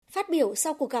Phát biểu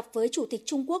sau cuộc gặp với Chủ tịch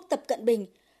Trung Quốc Tập Cận Bình,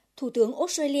 Thủ tướng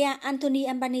Australia Anthony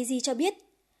Albanese cho biết,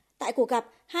 tại cuộc gặp,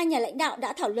 hai nhà lãnh đạo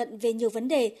đã thảo luận về nhiều vấn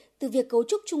đề từ việc cấu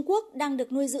trúc Trung Quốc đang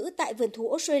được nuôi giữ tại vườn thú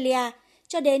Australia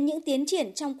cho đến những tiến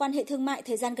triển trong quan hệ thương mại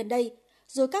thời gian gần đây,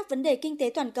 rồi các vấn đề kinh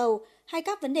tế toàn cầu hay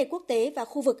các vấn đề quốc tế và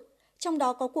khu vực, trong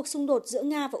đó có cuộc xung đột giữa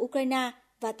Nga và Ukraine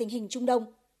và tình hình Trung Đông.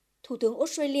 Thủ tướng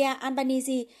Australia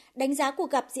Albanese đánh giá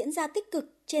cuộc gặp diễn ra tích cực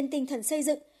trên tinh thần xây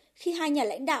dựng khi hai nhà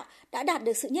lãnh đạo đã đạt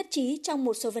được sự nhất trí trong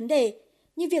một số vấn đề,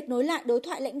 như việc nối lại đối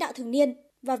thoại lãnh đạo thường niên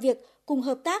và việc cùng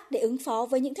hợp tác để ứng phó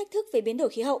với những thách thức về biến đổi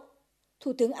khí hậu.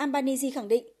 Thủ tướng Albanese khẳng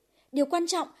định, điều quan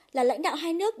trọng là lãnh đạo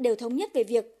hai nước đều thống nhất về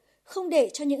việc không để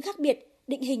cho những khác biệt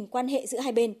định hình quan hệ giữa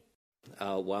hai bên.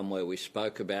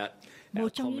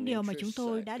 Một trong những điều mà chúng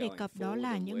tôi đã đề cập đó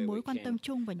là những mối quan tâm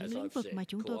chung và những lĩnh vực mà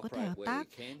chúng tôi có thể hợp tác.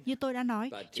 Như tôi đã nói,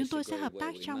 chúng tôi sẽ hợp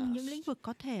tác trong những lĩnh vực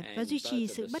có thể và duy trì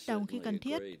sự bất đồng khi cần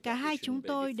thiết. Cả hai chúng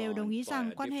tôi đều đồng ý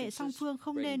rằng quan hệ song phương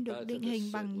không nên được định hình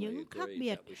bằng những khác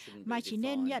biệt, mà chỉ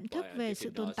nên nhận thức về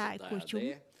sự tồn tại của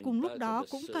chúng. Cùng lúc đó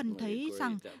cũng cần thấy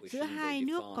rằng giữa hai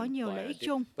nước có nhiều lợi ích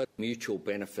chung.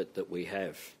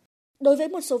 Đối với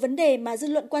một số vấn đề mà dư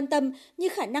luận quan tâm như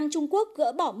khả năng Trung Quốc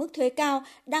gỡ bỏ mức thuế cao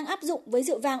đang áp dụng với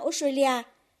rượu vang Australia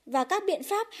và các biện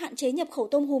pháp hạn chế nhập khẩu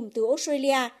tôm hùm từ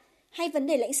Australia hay vấn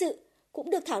đề lãnh sự cũng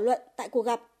được thảo luận tại cuộc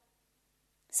gặp.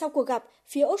 Sau cuộc gặp,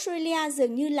 phía Australia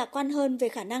dường như lạc quan hơn về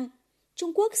khả năng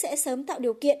Trung Quốc sẽ sớm tạo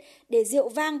điều kiện để rượu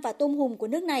vang và tôm hùm của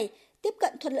nước này tiếp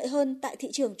cận thuận lợi hơn tại thị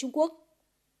trường Trung Quốc.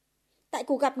 Tại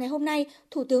cuộc gặp ngày hôm nay,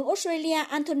 Thủ tướng Australia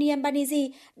Anthony Albanese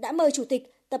đã mời Chủ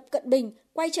tịch Tập Cận Bình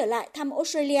quay trở lại thăm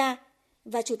Australia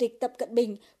và Chủ tịch Tập Cận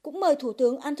Bình cũng mời Thủ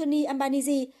tướng Anthony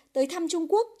Albanese tới thăm Trung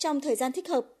Quốc trong thời gian thích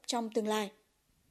hợp trong tương lai.